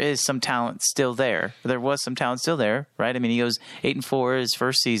 And there is some talent still there. There was some talent still there, right? I mean, he goes 8-4 his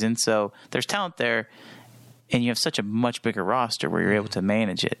first season, so there's talent there, and you have such a much bigger roster where you're able to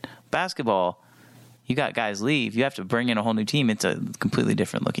manage it. Basketball, you got guys leave. You have to bring in a whole new team. It's a completely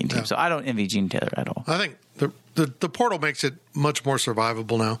different looking team. Yeah. So I don't envy Gene Taylor at all. I think the portal makes it much more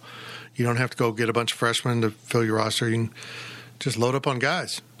survivable now. You don't have to go get a bunch of freshmen to fill your roster. You can just load up on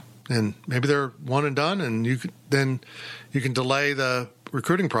guys. And maybe they're one and done, and you can delay the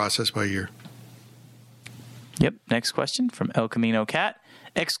recruiting process by a year. Yep. Next question from El Camino Cat.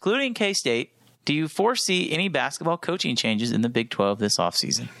 Excluding K-State, do you foresee any basketball coaching changes in the Big 12 this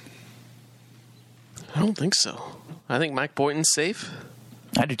offseason? I don't think so. I think Mike Boynton's safe.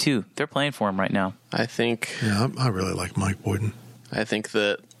 I do too. They're playing for him right now. I think. Yeah, I really like Mike Boynton. I think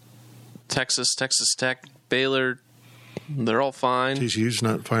that Texas Tech, Baylor, they're all fine. TCU's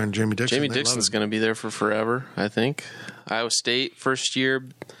not firing Jamie Dixon. Jamie Dixon's going to be there for forever, I think. Iowa State, first year.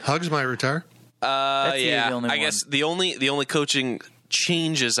 Hugs might retire. Yeah. I guess the only coaching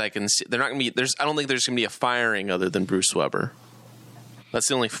changes I can see, they're not going to be. I don't think there's going to be a firing other than Bruce Weber. That's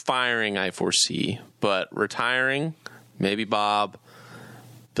the only firing I foresee. But retiring, maybe Bob.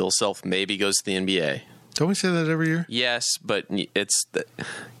 Bill Self maybe goes to the NBA. Don't we say that every year? Yes, but it's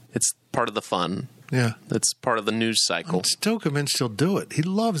part of the fun. Yeah. It's part of the news cycle. I'm still convinced he'll do it. He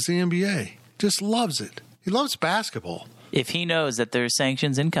loves the NBA. Just loves it. He loves basketball. If he knows that there's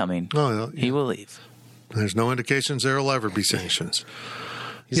sanctions incoming, he will leave. There's no indications there will ever be sanctions.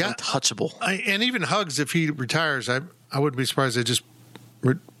 He's untouchable. And even Hugs, if he retires, I wouldn't be surprised they just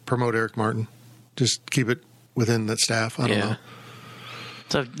promote Eric Martin. Just keep it within that staff. I don't know.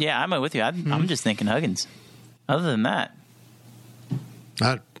 So, yeah, I'm with you. I'm just thinking Huggins. Other than that,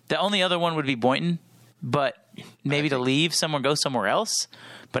 the only other one would be Boynton, but maybe to leave somewhere, go somewhere else.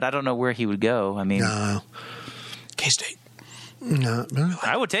 But I don't know where he would go. I mean, K-State. No,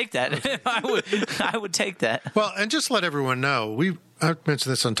 I would take that. I would take that. Well, and just let everyone know, I've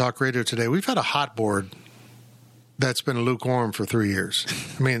mentioned this on Talk Radio today. We've had a hot board that's been lukewarm for 3 years.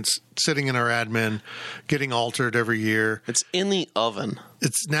 I mean, it's sitting in our admin, getting altered every year. It's in the oven.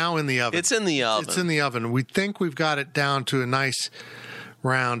 It's now in the oven. It's in the oven. It's in the oven. We think we've got it down to a nice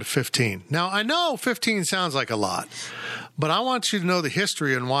round 15. Now, I know 15 sounds like a lot, but I want you to know the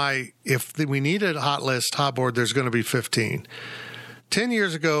history and why, if we need a hot board, there's going to be 15. 10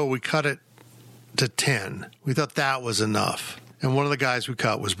 years ago, we cut it to 10. We thought that was enough. And one of the guys we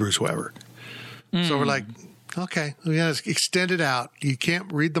cut was Bruce Weber. So we're like, okay, we got to extend it out. You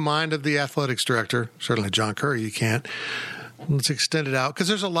can't read the mind of the athletics director. Certainly John Curry, you can't. Let's extend it out because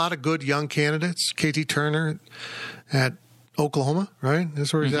there's a lot of good young candidates. KT Turner at Oklahoma, right?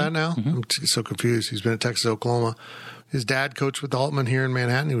 That's where he's at now. I'm so confused. He's been at Texas, Oklahoma. His dad coached with Altman here in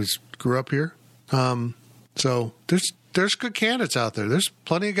Manhattan. He grew up here. So there's good candidates out there. There's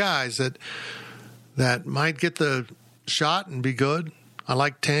plenty of guys that might get the shot and be good. I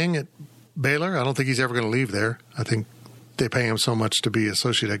like Tang at Baylor. I don't think he's ever going to leave there. I think they pay him so much to be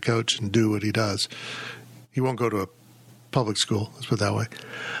associate head coach and do what he does. He won't go to a public school. Let's put it that way.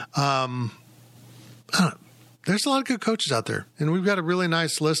 I don't know. There's a lot of good coaches out there, and we've got a really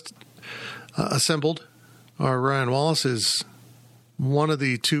nice list assembled. Our Ryan Wallace is one of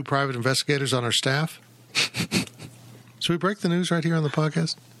the 2 private investigators on our staff. Should we break the news right here on the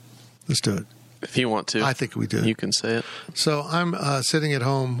podcast? Let's do it. If you want to. I think we do. You can say it. So I'm sitting at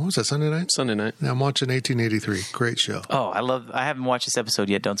home. What was that, Sunday night? Sunday night. And I'm watching 1883. Great show. Oh, I haven't watched this episode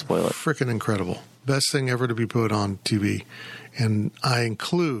yet. Don't spoil it. Freaking incredible. Best thing ever to be put on TV. And I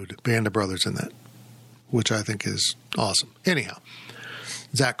include Band of Brothers in that, which I think is awesome. Anyhow,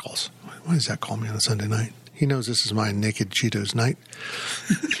 Zach calls. Why does Zach call me on a Sunday night? He knows this is my naked Cheetos night.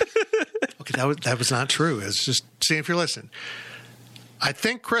 Okay, that was not true. It's just seeing if you're listening. I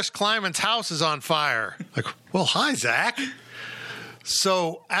think Chris Kleiman's house is on fire. Like, well, hi, Zach.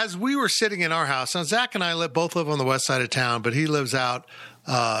 So as we were sitting in our house, now Zach and I both live on the west side of town, but he lives out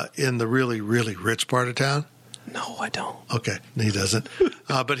in the really, really rich part of town. No, I don't. Okay, he doesn't.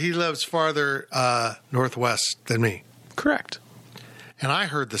 But he lives farther northwest than me. Correct. And I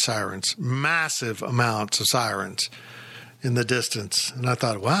heard the sirens, massive amounts of sirens in the distance. And I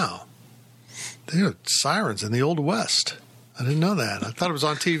thought, wow, there are sirens in the Old West. I didn't know that. I thought it was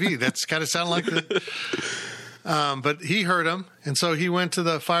on TV. That's kind of sounded like the... but he heard them, and so he went to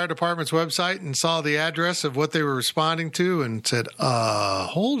the fire department's website and saw the address of what they were responding to and said,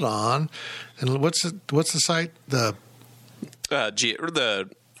 hold on. And what's the site? The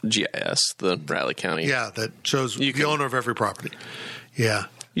GIS, the Riley County. Yeah, that shows the owner of every property. Yeah.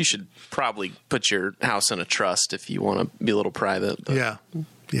 You should probably put your house in a trust if you want to be a little private. But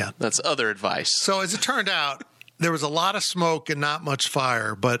Yeah. that's other advice. So as it turned out, there was a lot of smoke and not much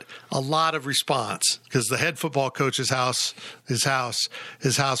fire, but a lot of response because the head football coach's house was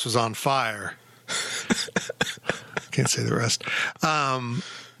on fire. Can't say the rest.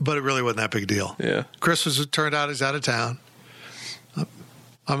 But it really wasn't that big a deal. Yeah. Chris turned out he's out of town.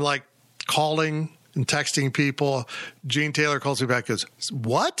 I'm like calling and texting people. Gene Taylor calls me back and goes,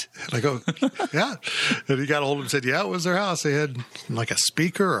 what? And I go, yeah. And he got a hold of him and said, yeah, it was their house. They had like a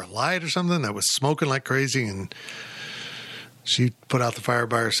speaker or a light or something that was smoking like crazy. And she put out the fire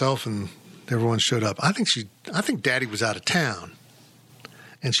by herself and everyone showed up. I think Daddy was out of town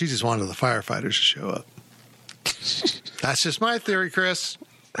and she just wanted the firefighters to show up. That's just my theory, Chris.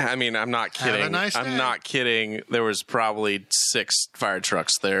 I mean, I'm not kidding. Have a nice day. I'm not kidding. There was probably 6 fire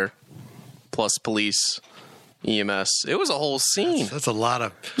trucks there, plus police, EMS. It was a whole scene. That's a lot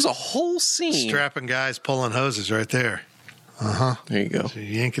of... It was a whole scene. Strapping guys pulling hoses right there. There you go. So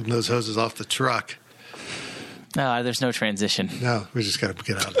yanking those hoses off the truck. There's no transition. No, we just got to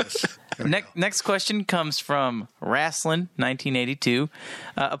get out of this. Next question comes from Wrasslin, 1982.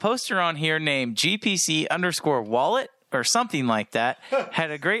 A poster on here named GPC_wallet or something like that,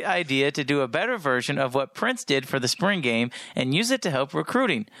 had a great idea to do a better version of what Prince did for the spring game and use it to help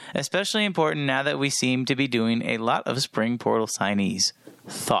recruiting, especially important now that we seem to be doing a lot of spring portal signees.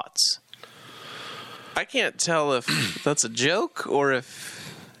 Thoughts? I can't tell if that's a joke or if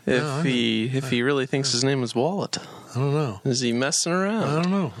he really thinks his name is Wallet. I don't know. Is he messing around?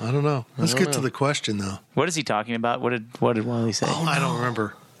 I don't know. Let's get to the question, though. What is he talking about? What did Wally say? I don't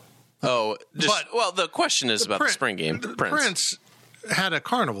remember. The question is about the spring game. Prince had a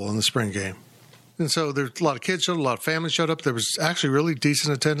carnival in the spring game. And so there's a lot of kids showed up, a lot of families showed up. There was actually really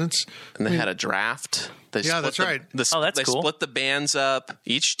decent attendance. And they had a draft. That's right. That's cool. They split the bands up.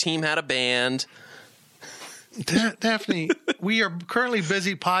 Each team had a band. Daphne, we are currently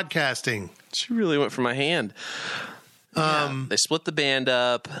busy podcasting. She really went for my hand. They split the band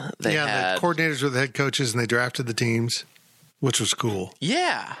up. The coordinators were the head coaches, and they drafted the teams, which was cool.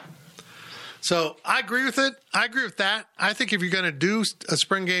 Yeah. So I agree with it. I agree with that. I think if you're going to do a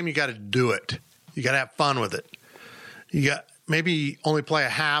spring game, you got to do it. You got to have fun with it. You got maybe only play a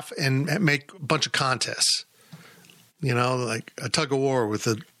half and make a bunch of contests. Like a tug of war with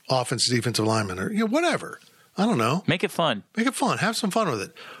the offensive, defensive lineman, or whatever. I don't know. Make it fun. Make it fun. Have some fun with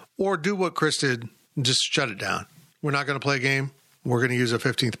it, or do what Chris did and just shut it down. We're not going to play a game. We're going to use a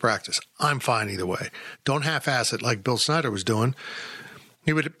 15th practice. I'm fine either way. Don't half-ass it like Bill Snyder was doing.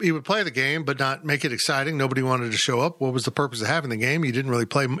 He would play the game, but not make it exciting. Nobody wanted to show up. What was the purpose of having the game? You didn't really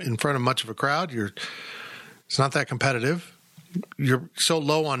play in front of much of a crowd. It's not that competitive. You're so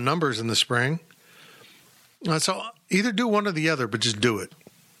low on numbers in the spring. So either do one or the other, but just do it.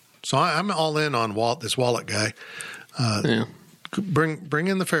 So I'm all in on this Wallet guy. Bring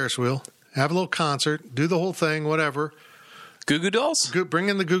in the Ferris wheel. Have a little concert, do the whole thing, whatever. Goo Goo Dolls? Bring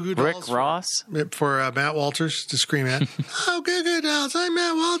in the Goo Goo Dolls. Rick Ross? For Matt Walters to scream at. Oh, Goo Goo Dolls, I'm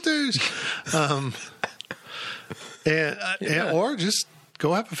Matt Walters. Or just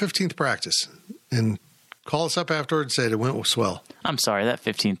go have a 15th practice and call us up afterwards and say it went swell. I'm sorry, that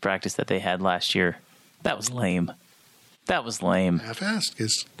 15th practice that they had last year, that was lame.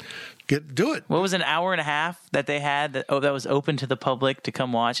 Half-assed. Do it. What was an hour and a half that they had that was open to the public to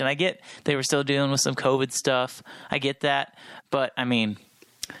come watch? And I get they were still dealing with some COVID stuff. I get that. But, I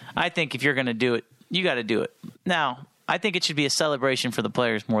think if you're going to do it, you got to do it. Now, I think it should be a celebration for the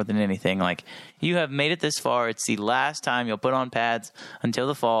players more than anything. Like, you have made it this far. It's the last time you'll put on pads until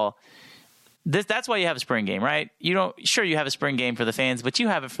the fall. That's why you have a spring game, right? You have a spring game for the fans, but you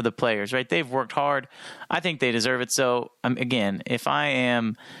have it for the players, right? They've worked hard. I think they deserve it. So, again, if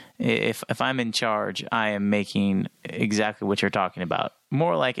I'm in charge, I am making exactly what you're talking about.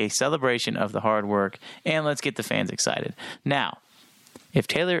 More like a celebration of the hard work, and let's get the fans excited. Now, if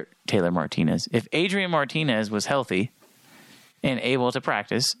if Adrian Martinez was healthy and able to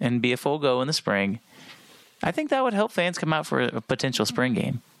practice and be a full go in the spring, I think that would help fans come out for a potential spring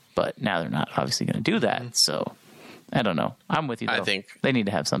game. But now they're not obviously going to do that. So, I don't know. I'm with you, though. I think they need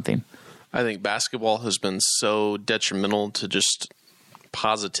to have something. I think basketball has been so detrimental to just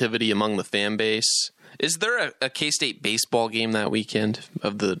positivity among the fan base. Is there a K-State baseball game that weekend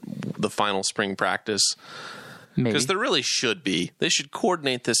of the final spring practice? Maybe. Because there really should be. They should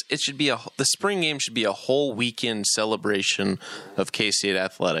coordinate this. It should be the spring game should be a whole weekend celebration of K-State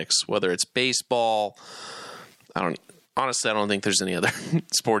athletics, whether it's baseball. Honestly, I don't think there's any other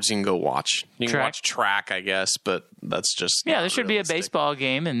sports you can go watch. You can watch track, I guess, but that's just there should be a baseball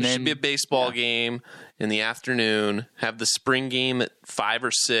game, and there should be a baseball game in the afternoon. Have the spring game at 5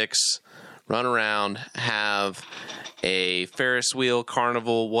 or 6. Run around, have a Ferris wheel,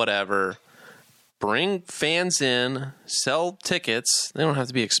 carnival, whatever. Bring fans in, sell tickets. They don't have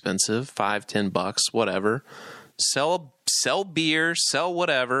to be expensive, $5-10, whatever. Sell beer, sell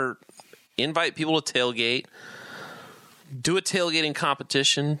whatever. Invite people to tailgate. Do a tailgating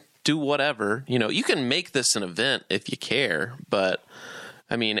competition, do whatever. You can make this an event if you care, but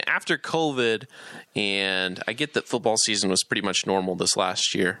after COVID, and I get that football season was pretty much normal this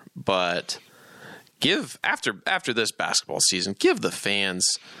last year, but after this basketball season, give the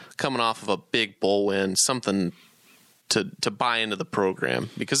fans coming off of a big bowl win something to buy into the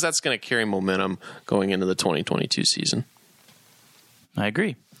program, because that's going to carry momentum going into the 2022 season. I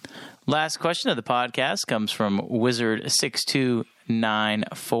agree. Last question of the podcast comes from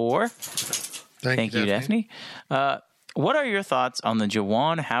Wizard6294. Thank you, Daphne. What are your thoughts on the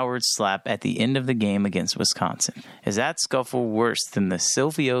Juwan Howard slap at the end of the game against Wisconsin? Is that scuffle worse than the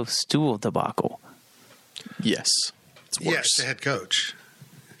Silvio Stool debacle? Yes. It's worse. Yes, the head coach.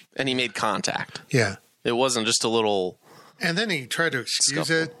 And he made contact. Yeah. It wasn't just a little... And then he tried to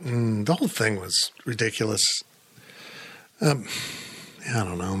excuse it, and the whole thing was ridiculous. I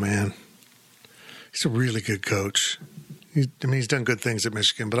don't know, man. He's a really good coach. He's done good things at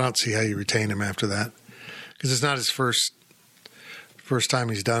Michigan, but I don't see how you retain him after that because it's not his first time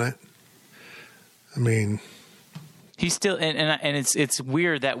he's done it. I mean, he's still and it's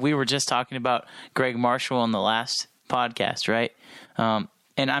weird that we were just talking about Greg Marshall on the last podcast, right?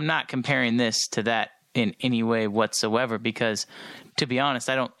 And I'm not comparing this to that in any way whatsoever because, to be honest,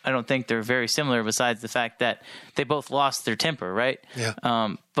 I don't think they're very similar. Besides the fact that they both lost their temper, right?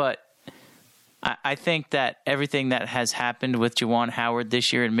 Yeah. But I think that everything that has happened with Juwan Howard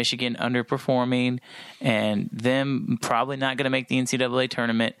this year in Michigan underperforming and them probably not going to make the NCAA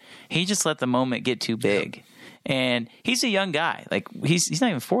tournament, he just let the moment get too big. Yeah. And he's a young guy. Like he's not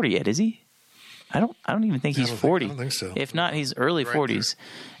even 40 yet, is he? I don't even think he's 40. I don't think so. If not, he's early 40s.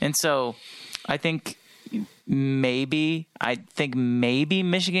 There. And so I think maybe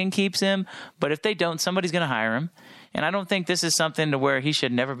Michigan keeps him, but if they don't, somebody's going to hire him. And I don't think this is something to where he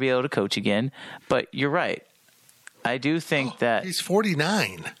should never be able to coach again. But you're right. I do think that he's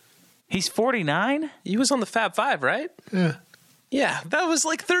 49. He's 49? He was on the Fab Five, right? Yeah. Yeah, that was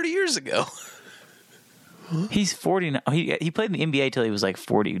like 30 years ago. He's 49. He played in the NBA till he was like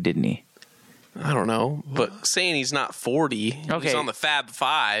 40, didn't he? I don't know, but saying he's not 40, okay. He's on the Fab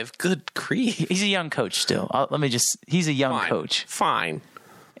Five. Good grief. He's a young coach still. He's a young coach. Fine.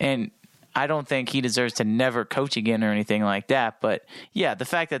 And I don't think he deserves to never coach again or anything like that. But yeah, the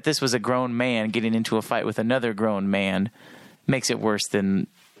fact that this was a grown man getting into a fight with another grown man makes it worse than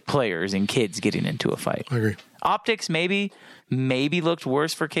players and kids getting into a fight. I agree. Optics maybe looked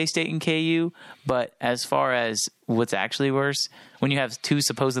worse for K-State and KU, but as far as what's actually worse, when you have two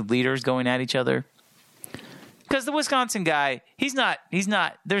supposed leaders going at each other, because the Wisconsin guy, it's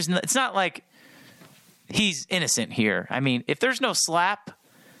not like he's innocent here. I mean, if there's no slap,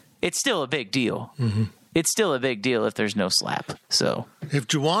 it's still a big deal. Mm-hmm. It's still a big deal if there's no slap. So, if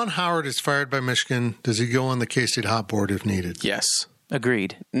Juwan Howard is fired by Michigan, does he go on the K-State hot board if needed? Yes.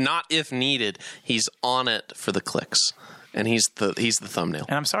 Agreed. Not if needed. He's on it for the clicks. And he's the thumbnail.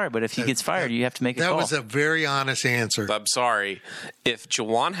 And I'm sorry, but if he gets fired, you have to make a call. That was a very honest answer. I'm sorry. If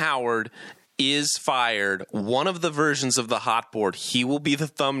Juwan Howard is fired, one of the versions of the hot board, he will be the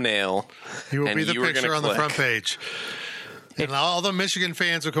thumbnail. He will be the picture on the front page. And all the Michigan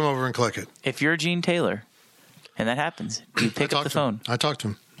fans will come over and click it. If you're Gene Taylor and that happens, you pick up the phone. I talk to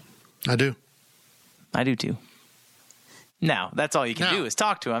him. I do. I do too. Now, that's all you can do is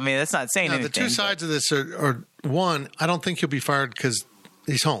talk to him. I mean, that's not saying anything. The two sides of this are one, I don't think he'll be fired because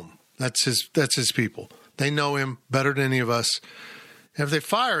he's home. That's his people. They know him better than any of us. And if they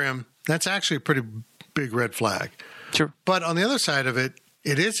fire him, that's actually a pretty big red flag. Sure. But on the other side of it,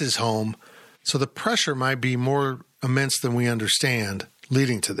 it is his home, so the pressure might be more immense than we understand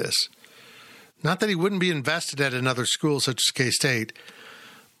leading to this. Not that he wouldn't be invested at another school such as K-State,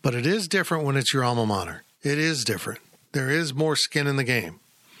 but it is different when it's your alma mater. It is different. There is more skin in the game,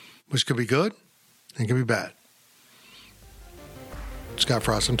 which could be good and can be bad. Scott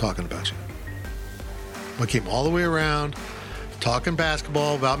Frost, I'm talking about you. I came all the way around talking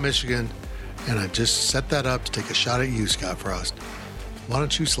basketball about Michigan, and I just set that up to take a shot at you, Scott Frost. Why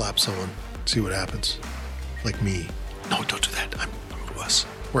don't you slap someone, see what happens? Like me. No, don't do that. I'm Russ.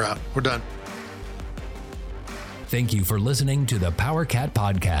 We're out. We're done. Thank you for listening to the Power Cat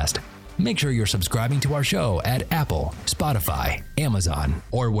Podcast. Make sure you're subscribing to our show at Apple, Spotify, Amazon,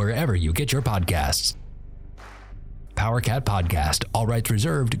 or wherever you get your podcasts. Power Cat Podcast. All rights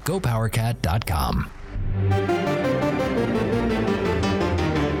reserved. GoPowerCat.com.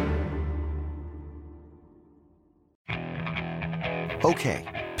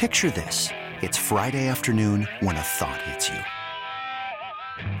 Okay, picture this. It's Friday afternoon when a thought hits you.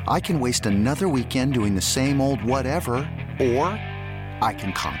 I can waste another weekend doing the same old whatever, or I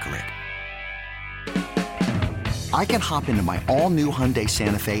can conquer it. I can hop into my all-new Hyundai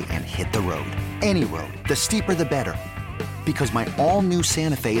Santa Fe and hit the road. Any road. The steeper, the better. Because my all-new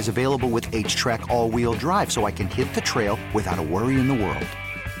Santa Fe is available with H-Track all-wheel drive, so I can hit the trail without a worry in the world.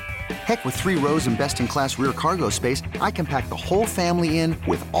 Heck, with 3 rows and best-in-class rear cargo space, I can pack the whole family in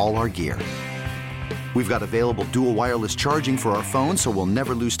with all our gear. We've got available dual wireless charging for our phones, so we'll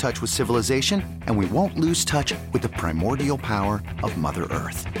never lose touch with civilization, and we won't lose touch with the primordial power of Mother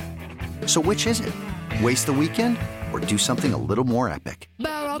Earth. So which is it? Waste the weekend or do something a little more epic?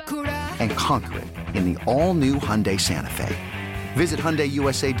 And conquer it in the all-new Hyundai Santa Fe. Visit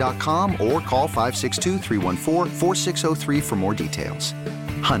HyundaiUSA.com or call 562-314-4603 for more details.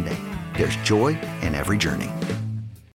 Hyundai, there's joy in every journey.